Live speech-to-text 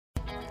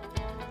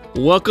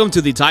Welcome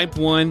to the Type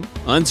 1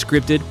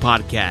 Unscripted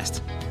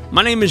Podcast.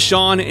 My name is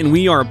Sean, and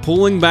we are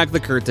pulling back the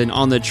curtain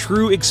on the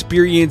true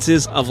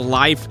experiences of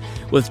life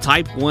with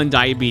Type 1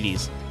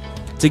 diabetes.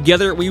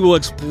 Together, we will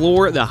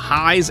explore the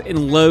highs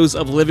and lows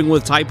of living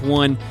with Type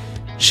 1,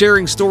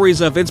 sharing stories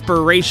of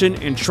inspiration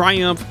and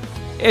triumph,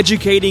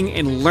 educating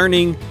and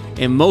learning,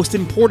 and most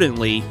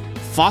importantly,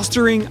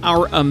 fostering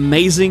our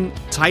amazing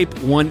Type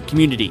 1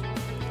 community.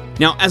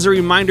 Now, as a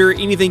reminder,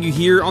 anything you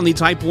hear on the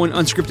Type 1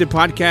 Unscripted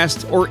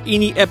Podcast or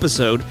any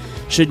episode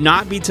should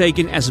not be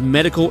taken as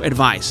medical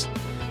advice.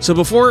 So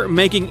before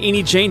making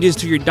any changes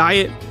to your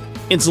diet,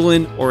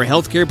 insulin, or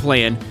healthcare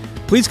plan,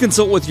 please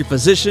consult with your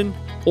physician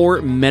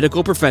or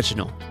medical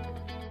professional.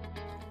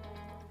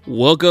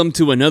 Welcome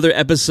to another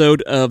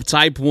episode of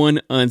Type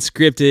 1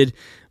 Unscripted.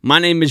 My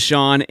name is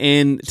Sean,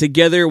 and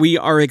together we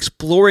are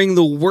exploring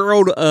the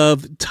world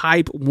of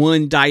Type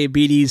 1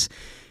 diabetes.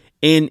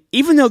 And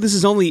even though this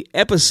is only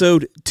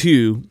episode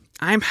 2,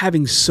 I'm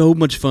having so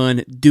much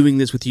fun doing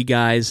this with you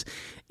guys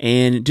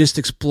and just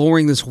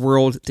exploring this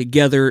world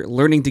together,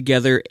 learning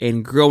together,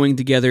 and growing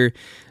together.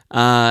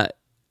 I'm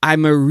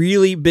a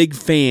really big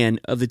fan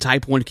of the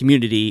Type 1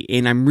 community,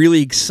 and I'm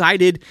really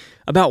excited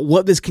about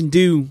what this can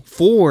do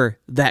for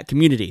that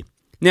community.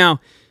 Now,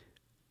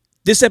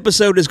 this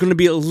episode is going to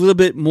be a little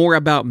bit more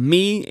about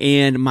me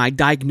and my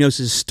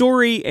diagnosis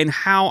story and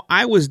how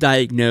I was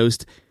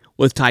diagnosed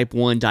with Type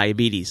 1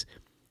 diabetes.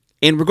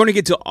 And we're going to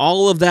get to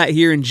all of that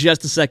here in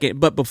just a second,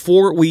 but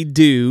before we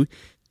do,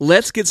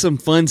 let's get some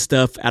fun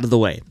stuff out of the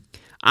way.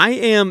 I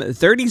am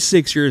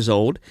 36 years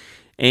old,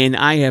 and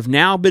I have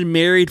now been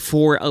married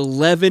for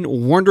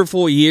 11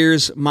 wonderful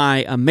years.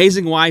 My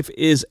amazing wife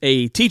is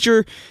a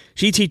teacher.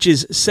 She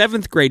teaches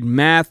 7th grade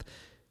math.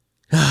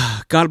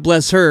 God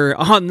bless her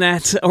on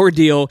that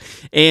ordeal.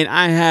 And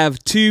I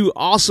have 2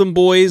 awesome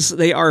boys.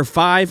 They are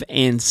 5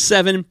 and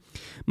 7.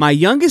 My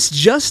youngest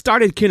just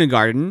started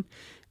kindergarten,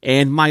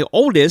 and my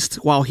oldest,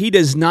 while he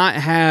does not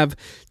have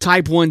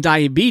Type 1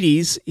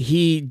 diabetes,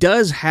 he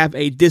does have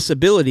a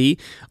disability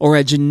or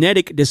a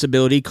genetic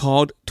disability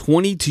called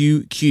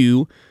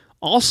 22q,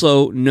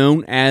 also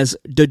known as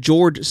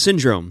DiGeorge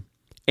syndrome.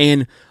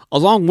 And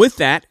along with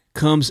that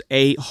comes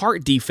a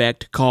heart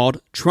defect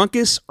called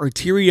truncus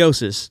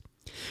arteriosus.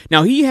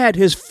 Now, he had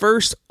his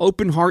first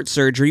open heart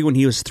surgery when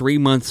he was 3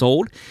 months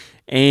old,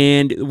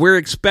 and we're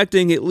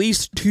expecting at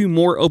least 2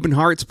 more open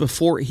hearts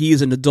before he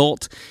is an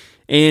adult.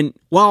 And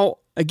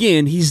while,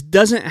 again, he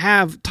doesn't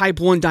have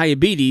Type 1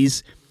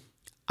 diabetes,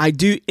 I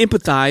do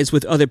empathize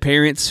with other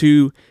parents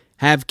who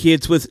have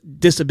kids with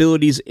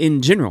disabilities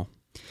in general.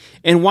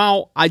 And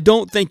while I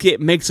don't think it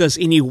makes us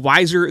any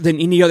wiser than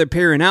any other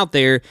parent out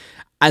there,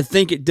 I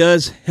think it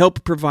does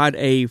help provide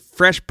a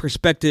fresh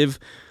perspective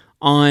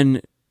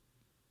on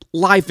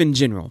life in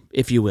general,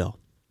 if you will.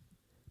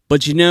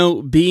 But you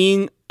know,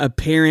 being a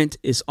parent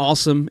is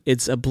awesome.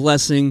 It's a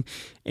blessing,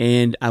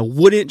 and I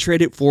wouldn't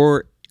trade it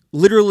for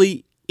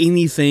literally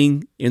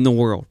anything in the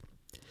world.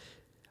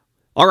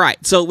 All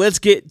right, so let's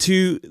get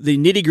to the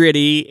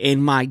nitty-gritty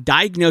and my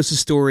diagnosis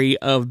story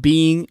of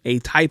being a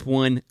Type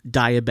 1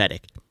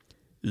 diabetic.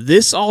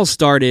 This all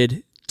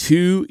started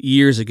 2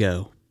 years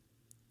ago.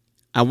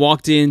 I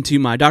walked into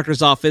my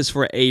doctor's office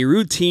for a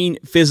routine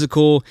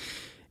physical,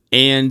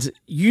 and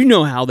you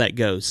know how that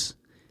goes.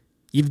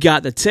 You've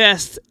got the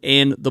test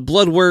and the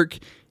blood work,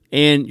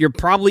 and you're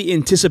probably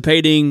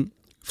anticipating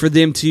for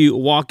them to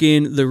walk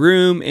in the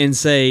room and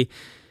say,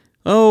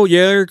 "Oh,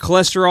 yeah, your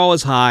cholesterol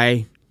is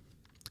high,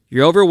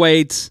 you're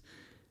overweight,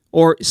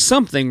 or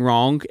something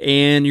wrong,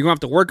 and you're going to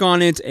have to work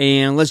on it,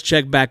 and let's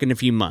check back in a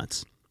few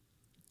months."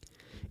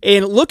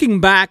 And looking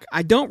back,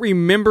 I don't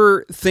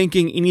remember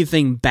thinking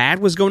anything bad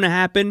was going to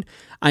happen.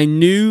 I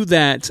knew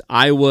that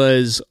I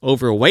was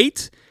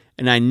overweight,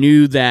 and I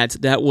knew that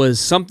that was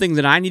something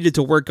that I needed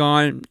to work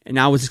on, and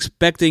I was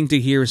expecting to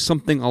hear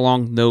something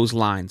along those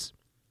lines.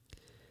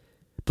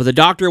 But the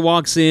doctor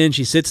walks in,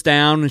 she sits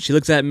down, and she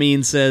looks at me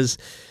and says,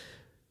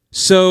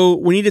 "So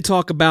we need to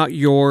talk about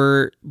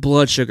your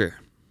blood sugar."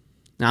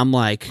 And I'm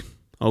like,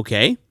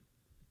 "Okay,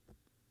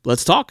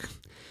 let's talk."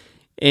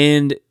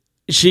 And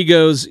she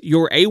goes,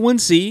 "Your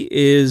A1C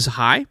is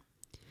high.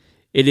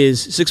 It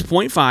is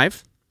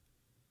 6.5,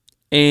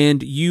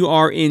 and you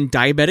are in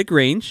diabetic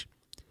range.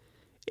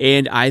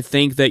 And I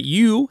think that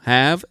you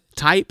have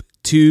Type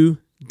 2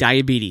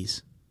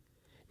 diabetes."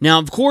 Now,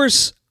 of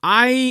course,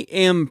 I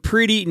am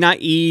pretty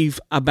naive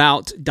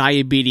about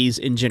diabetes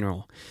in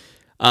general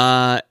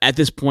at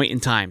this point in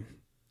time.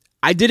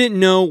 I didn't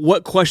know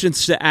what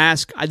questions to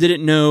ask. I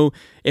didn't know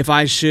if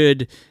I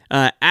should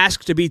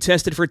ask to be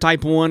tested for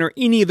Type 1 or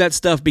any of that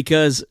stuff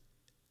because,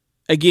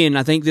 again,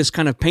 I think this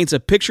kind of paints a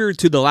picture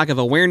to the lack of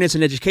awareness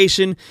and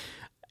education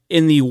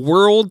in the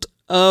world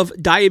of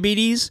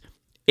diabetes.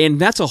 And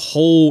that's a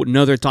whole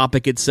nother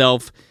topic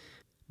itself.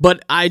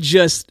 But I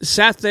just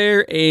sat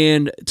there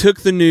and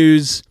took the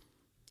news.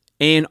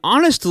 And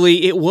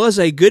honestly, it was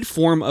a good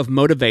form of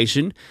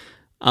motivation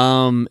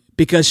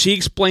because she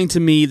explained to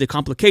me the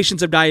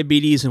complications of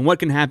diabetes and what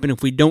can happen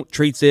if we don't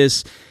treat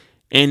this.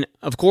 And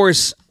of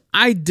course,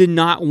 I did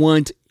not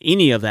want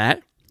any of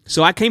that.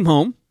 So I came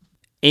home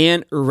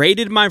and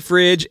raided my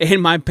fridge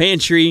and my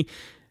pantry,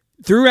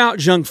 threw out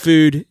junk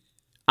food.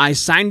 I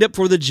signed up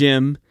for the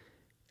gym,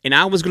 and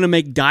I was going to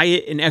make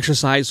diet and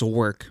exercise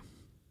work.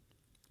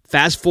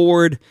 Fast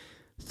forward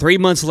 3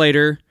 months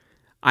later,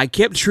 I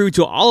kept true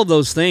to all of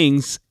those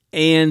things,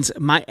 and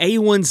my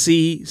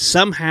A1C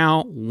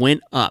somehow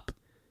went up.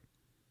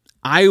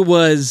 I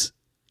was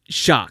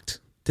shocked,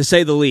 to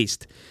say the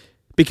least,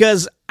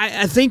 because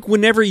I think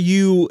whenever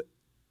you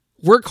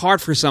work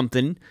hard for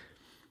something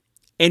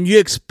and you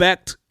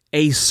expect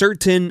a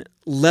certain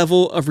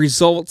level of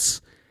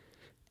results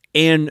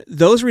and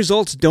those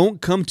results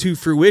don't come to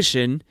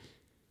fruition,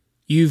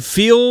 you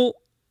feel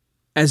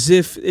as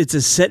if it's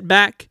a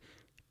setback,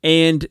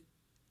 and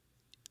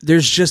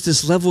there's just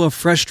this level of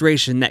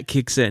frustration that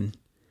kicks in.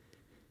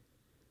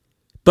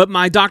 But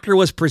my doctor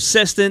was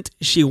persistent.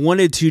 She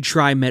wanted to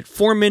try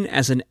metformin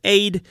as an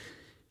aid,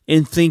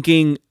 and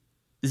thinking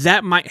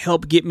that might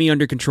help get me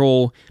under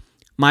control.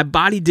 My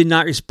body did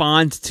not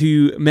respond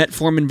to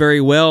metformin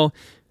very well.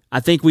 I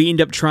think we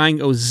ended up trying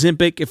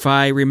Ozempic, if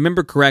I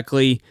remember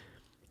correctly.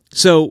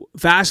 So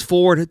fast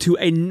forward to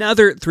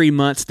another 3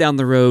 months down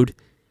the road,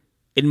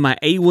 and my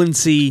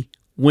A1C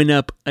went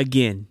up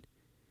again.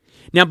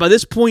 Now, by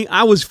this point,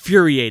 I was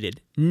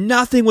infuriated.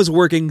 Nothing was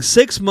working.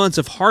 6 months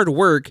of hard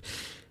work.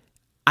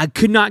 I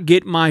could not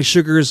get my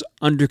sugars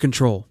under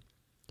control.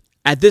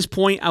 At this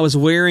point, I was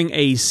wearing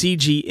a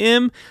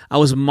CGM. I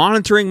was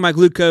monitoring my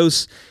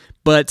glucose,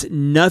 but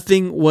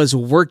nothing was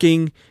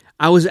working.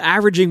 I was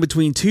averaging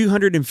between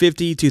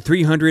 250 to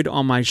 300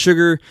 on my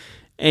sugar,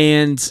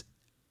 and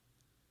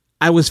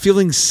I was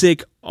feeling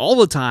sick all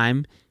the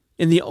time,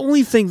 and the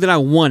only thing that I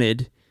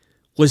wanted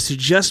was to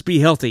just be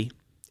healthy.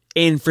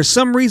 And for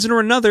some reason or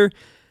another,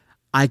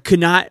 I could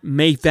not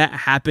make that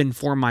happen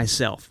for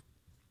myself.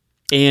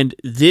 And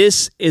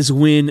this is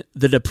when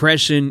the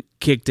depression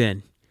kicked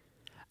in.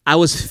 I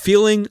was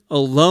feeling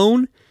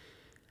alone.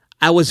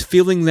 I was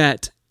feeling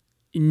that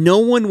no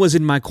one was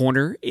in my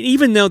corner. And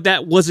even though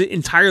that wasn't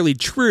entirely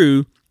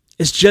true,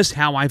 it's just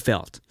how I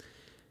felt.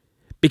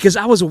 Because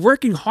I was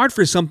working hard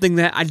for something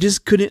that I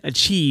just couldn't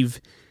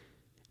achieve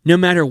no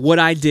matter what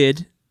I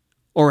did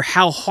or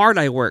how hard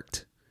I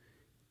worked.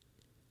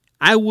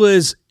 I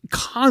was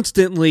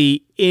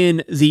constantly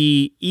in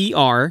the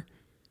ER.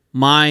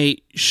 My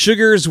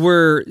sugars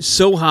were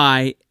so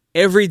high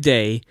every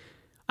day.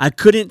 I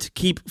couldn't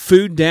keep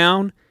food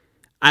down.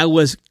 I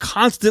was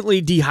constantly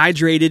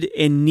dehydrated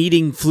and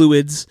needing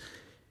fluids.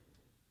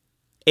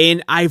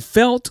 And I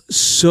felt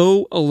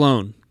so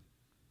alone.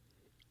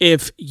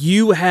 If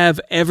you have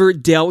ever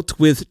dealt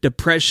with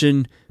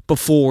depression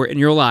before in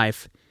your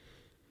life,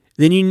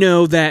 then you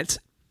know that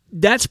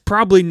that's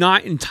probably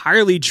not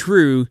entirely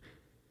true,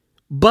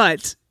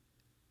 but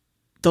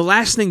the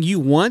last thing you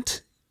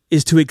want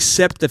is to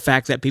accept the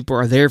fact that people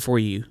are there for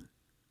you,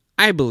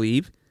 I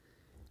believe.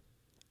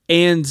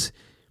 And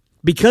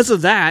because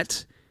of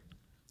that,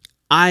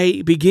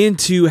 I began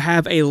to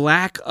have a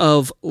lack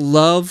of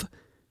love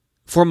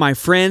for my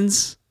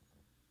friends,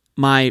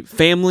 my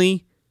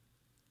family,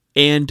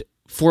 and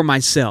for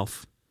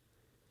myself.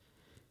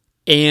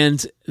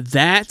 And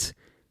that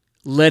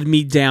led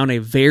me down a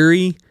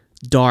very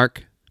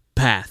dark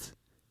path.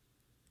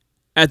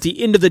 At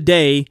the end of the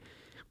day,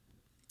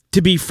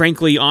 to be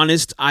frankly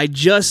honest, I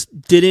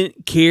just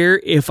didn't care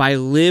if I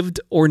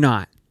lived or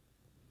not.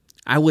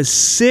 I was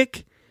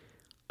sick.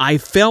 I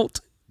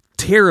felt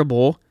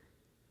terrible.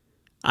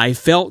 I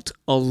felt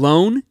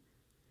alone.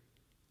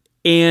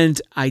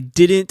 And I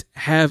didn't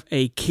have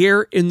a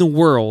care in the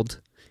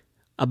world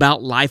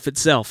about life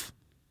itself.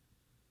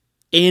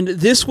 And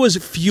this was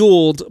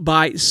fueled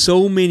by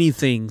so many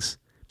things.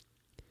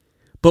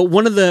 But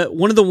one of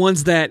the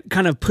ones that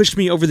kind of pushed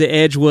me over the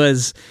edge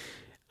was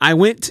I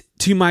went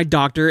to my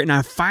doctor and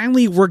I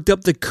finally worked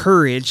up the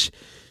courage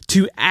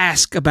to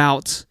ask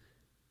about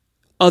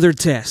other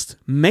tests.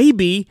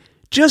 Maybe,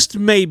 just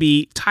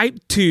maybe, type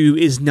 2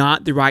 is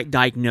not the right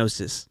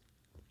diagnosis.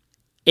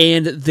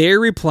 And their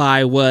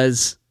reply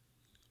was,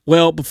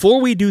 well,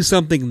 before we do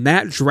something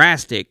that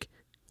drastic,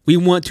 we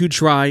want to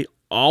try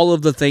all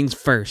of the things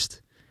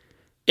first.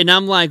 And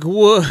I'm like,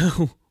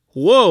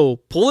 whoa,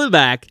 pull it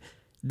back.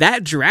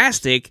 That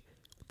drastic?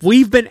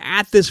 We've been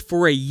at this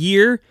for a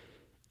year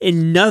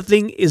and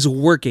nothing is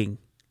working.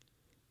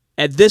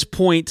 At this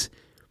point,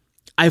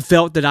 I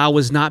felt that I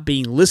was not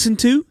being listened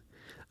to.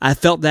 I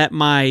felt that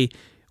my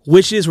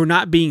wishes were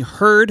not being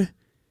heard.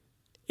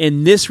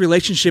 And this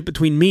relationship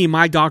between me and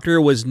my doctor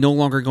was no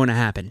longer going to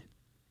happen.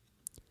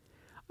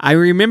 I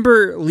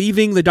remember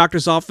leaving the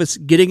doctor's office,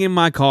 getting in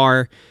my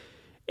car,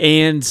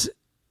 and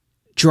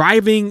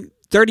driving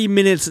 30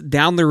 minutes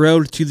down the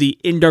road to the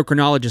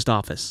endocrinologist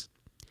office.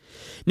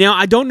 Now,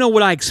 I don't know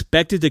what I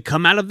expected to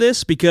come out of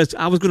this because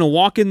I was going to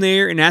walk in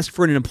there and ask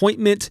for an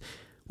appointment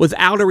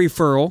without a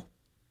referral.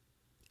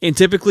 And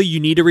typically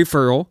you need a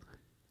referral.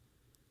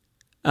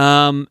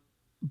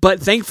 But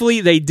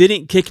thankfully they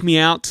didn't kick me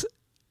out.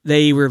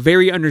 They were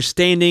very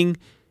understanding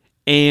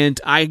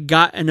and I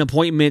got an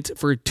appointment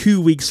for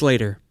 2 weeks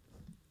later.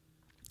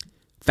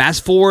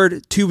 Fast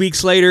forward 2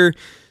 weeks later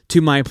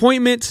to my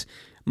appointment.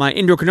 My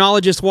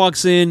endocrinologist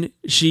walks in.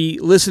 She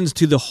listens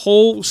to the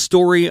whole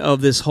story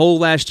of this whole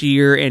last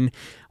year and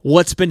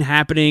what's been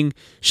happening.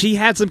 She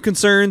had some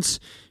concerns.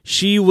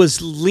 She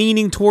was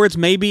leaning towards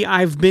maybe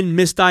I've been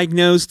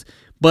misdiagnosed,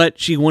 but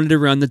she wanted to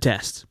run the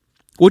test,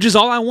 which is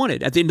all I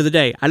wanted at the end of the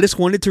day. I just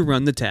wanted to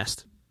run the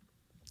test.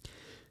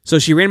 So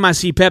she ran my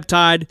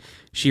C-peptide.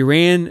 She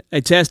ran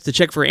a test to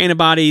check for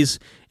antibodies,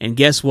 and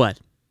guess what?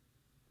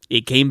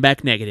 It came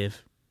back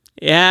negative.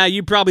 Yeah,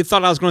 you probably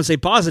thought I was going to say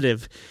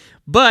positive,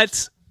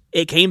 but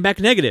it came back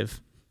negative.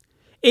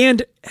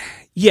 And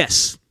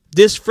yes,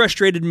 this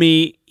frustrated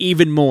me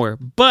even more,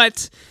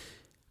 but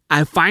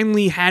I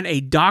finally had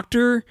a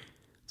doctor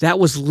that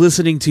was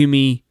listening to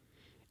me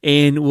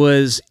and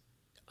was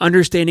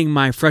understanding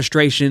my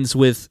frustrations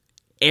with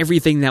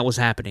everything that was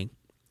happening.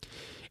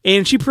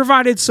 And she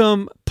provided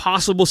some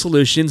possible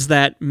solutions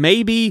that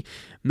maybe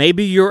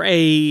you're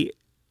a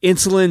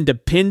insulin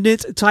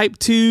dependent type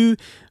 2,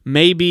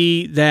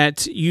 maybe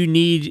that you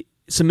need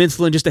some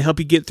insulin just to help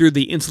you get through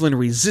the insulin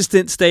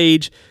resistant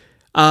stage.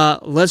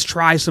 Let's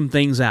try some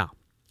things out.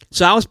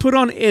 So I was put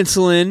on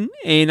insulin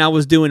and I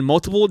was doing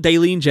multiple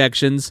daily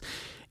injections.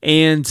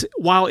 And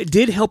while it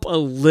did help a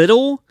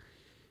little,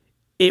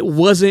 it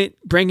wasn't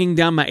bringing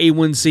down my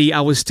A1C.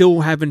 I was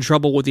still having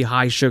trouble with the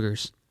high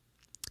sugars.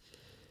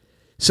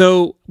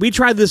 So we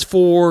tried this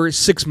for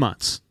 6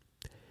 months.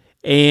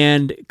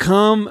 And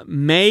come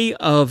May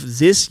of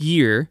this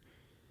year,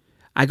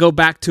 I go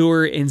back to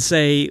her and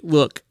say,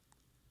 look,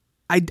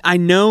 I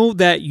know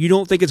that you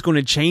don't think it's going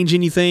to change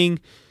anything,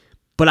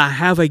 but I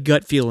have a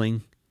gut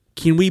feeling.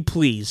 Can we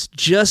please,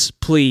 just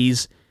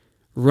please,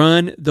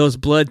 run those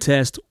blood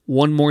tests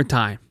one more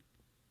time?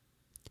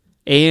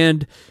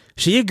 And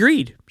she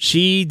agreed.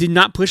 She did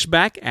not push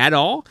back at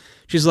all.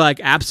 She's like,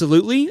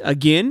 absolutely.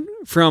 Again,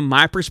 from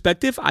my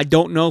perspective, I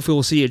don't know if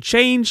we'll see a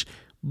change,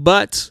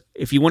 but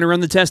if you want to run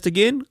the test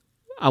again,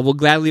 I will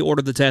gladly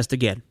order the test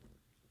again.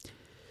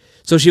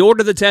 So she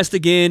ordered the test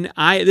again.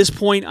 At this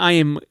point, I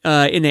am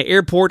in an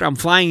airport. I'm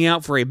flying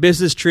out for a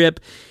business trip,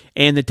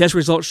 and the test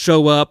results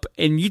show up.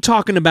 And you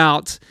talking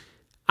about,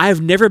 I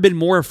have never been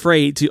more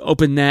afraid to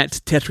open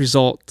that test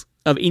result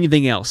of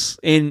anything else.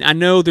 And I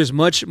know there's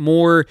much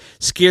more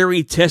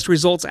scary test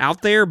results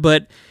out there,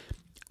 but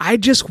I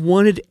just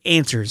wanted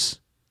answers.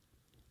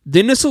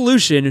 Then a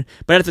solution,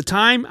 but at the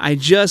time, I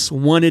just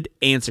wanted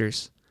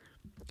answers.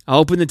 I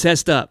opened the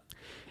test up,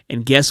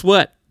 and guess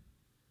what?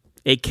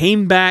 It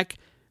came back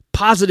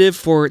positive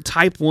for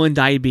type 1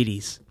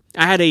 diabetes.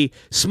 I had a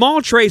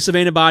small trace of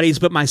antibodies,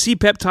 but my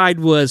C-peptide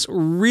was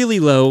really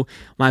low.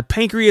 My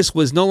pancreas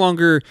was no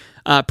longer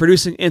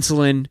producing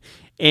insulin,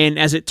 and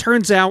as it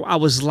turns out, I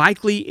was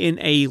likely in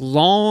a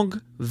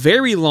long,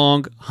 very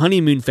long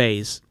honeymoon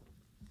phase.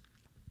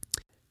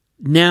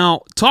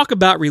 Now, talk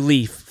about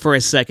relief for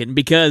a second,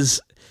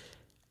 because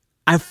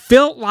I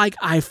felt like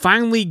I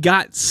finally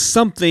got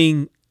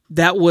something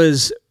that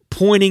was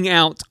pointing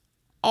out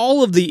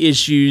all of the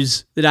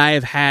issues that I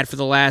have had for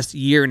the last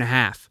year and a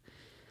half.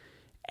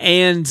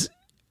 And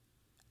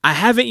I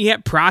haven't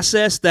yet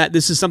processed that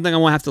this is something I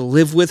want to have to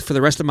live with for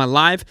the rest of my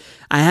life.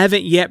 I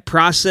haven't yet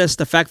processed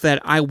the fact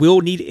that I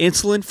will need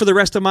insulin for the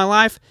rest of my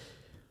life.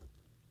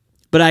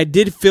 But I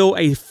did feel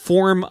a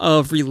form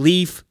of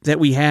relief that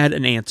we had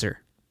an answer.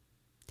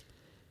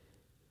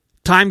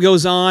 Time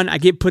goes on. I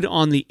get put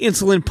on the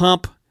insulin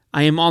pump.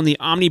 I am on the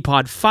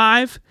Omnipod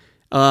 5.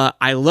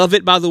 I love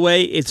it, by the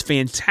way. It's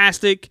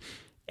fantastic.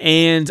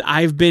 And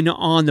I've been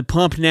on the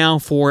pump now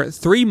for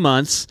 3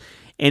 months,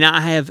 and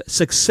I have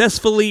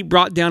successfully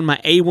brought down my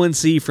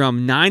A1C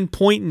from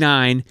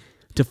 9.9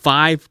 to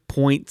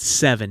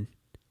 5.7.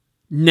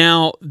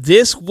 Now,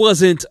 this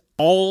wasn't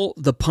all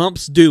the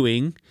pump's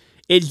doing.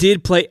 It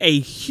did play a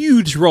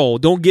huge role,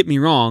 don't get me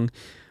wrong,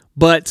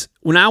 but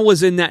when I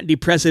was in that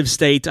depressive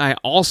state, I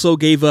also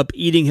gave up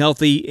eating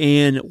healthy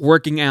and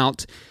working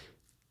out,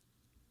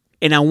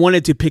 and I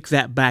wanted to pick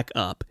that back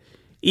up.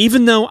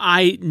 Even though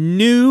I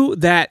knew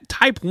that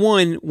type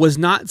 1 was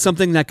not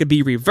something that could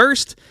be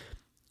reversed,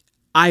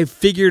 I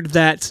figured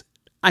that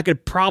I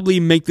could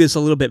probably make this a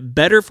little bit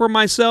better for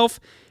myself,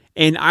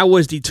 and I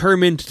was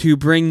determined to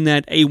bring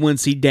that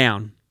A1C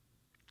down.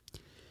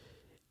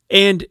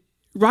 And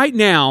right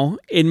now,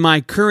 in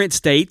my current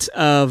state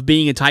of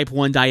being a type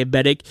 1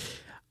 diabetic,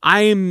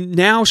 I am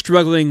now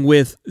struggling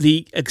with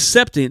the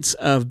acceptance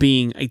of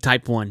being a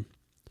type 1.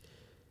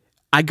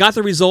 I got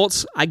the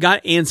results, I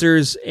got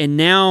answers, and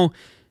now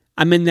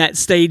I'm in that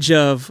stage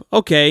of,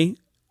 okay,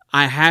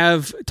 I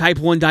have type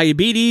 1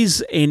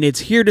 diabetes and it's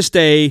here to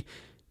stay.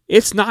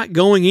 It's not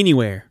going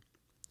anywhere.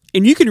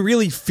 And you can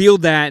really feel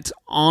that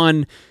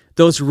on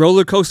those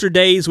roller coaster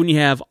days when you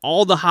have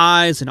all the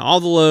highs and all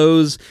the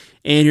lows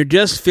and you're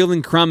just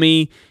feeling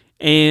crummy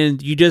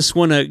and you just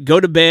want to go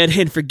to bed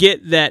and forget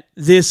that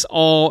this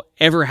all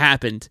ever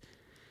happened.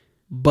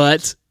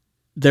 But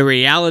the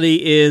reality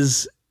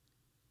is,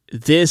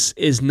 this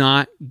is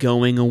not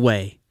going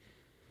away.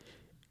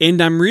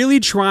 And I'm really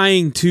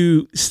trying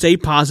to stay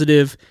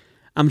positive.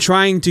 I'm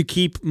trying to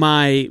keep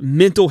my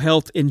mental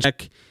health in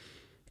check.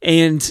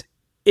 And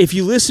if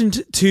you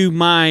listened to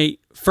my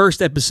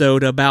first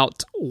episode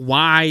about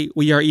why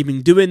we are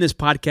even doing this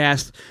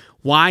podcast,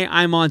 why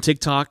I'm on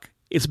TikTok,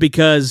 it's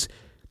because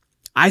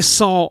I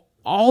saw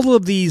all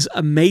of these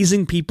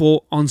amazing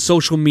people on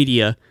social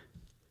media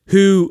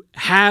who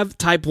have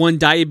type 1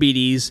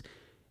 diabetes,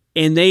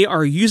 and they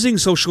are using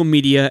social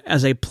media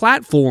as a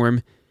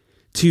platform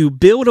to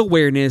build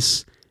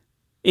awareness,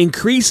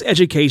 increase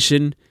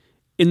education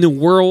in the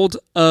world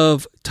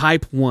of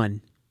type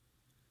 1,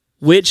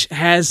 which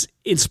has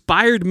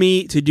inspired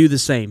me to do the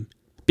same,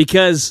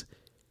 because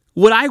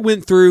what I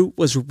went through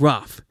was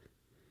rough,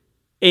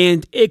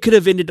 and it could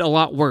have ended a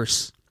lot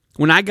worse.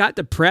 When I got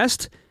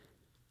depressed,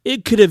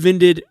 it could have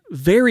ended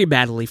very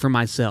badly for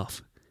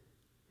myself.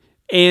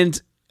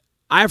 And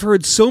I've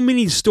heard so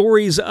many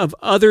stories of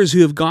others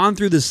who have gone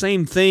through the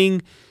same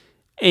thing,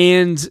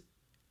 and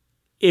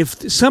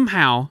if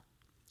somehow,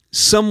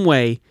 some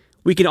way,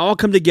 we can all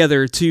come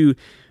together to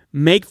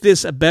make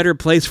this a better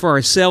place for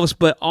ourselves,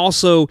 but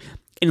also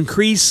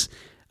increase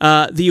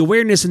the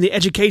awareness and the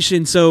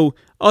education so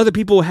other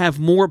people have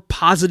more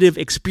positive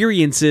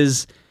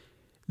experiences,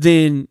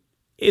 then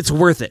it's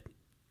worth it.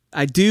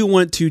 I do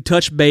want to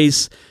touch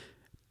base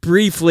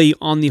briefly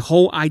on the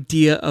whole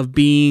idea of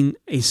being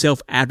a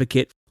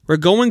self-advocate. We're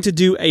going to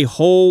do a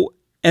whole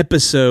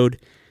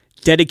episode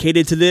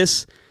dedicated to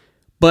this,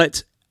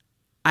 but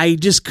I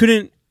just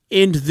couldn't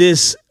end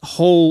this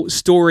whole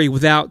story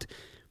without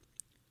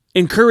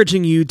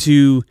encouraging you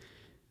to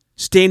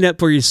stand up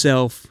for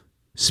yourself,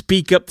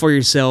 speak up for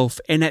yourself,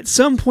 and at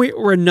some point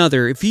or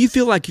another, if you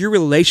feel like your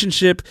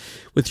relationship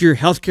with your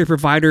healthcare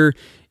provider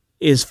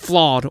is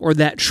flawed or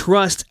that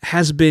trust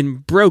has been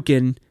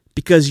broken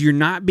because you're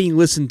not being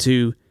listened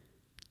to,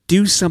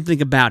 do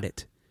something about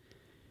it.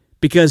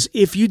 Because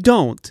if you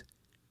don't,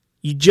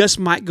 you just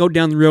might go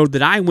down the road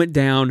that I went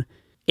down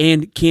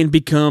and can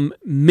become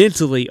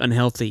mentally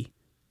unhealthy.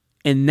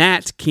 And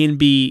that can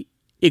be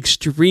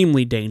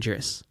extremely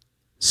dangerous.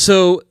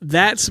 So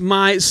that's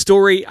my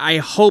story. I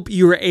hope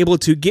you were able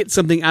to get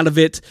something out of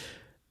it,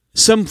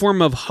 some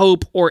form of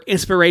hope or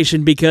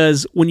inspiration,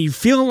 because when you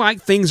feel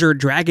like things are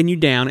dragging you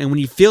down and when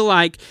you feel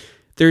like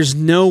there's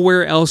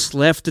nowhere else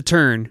left to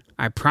turn,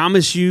 I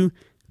promise you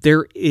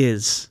there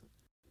is.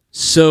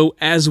 So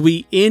as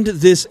we end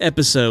this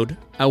episode,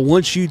 I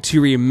want you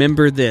to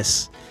remember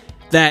this,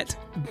 that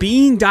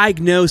being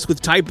diagnosed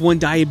with type 1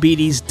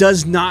 diabetes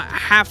does not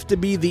have to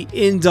be the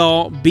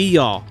end-all,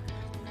 be-all.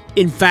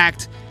 In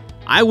fact,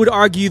 I would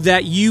argue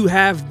that you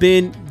have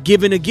been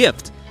given a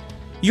gift.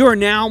 You are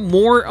now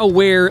more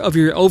aware of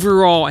your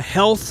overall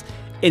health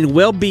and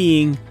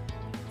well-being,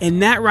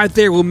 and that right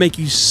there will make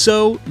you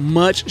so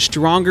much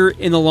stronger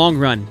in the long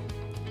run.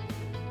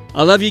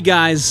 I love you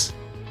guys,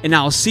 and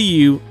I'll see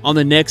you on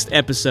the next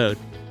episode.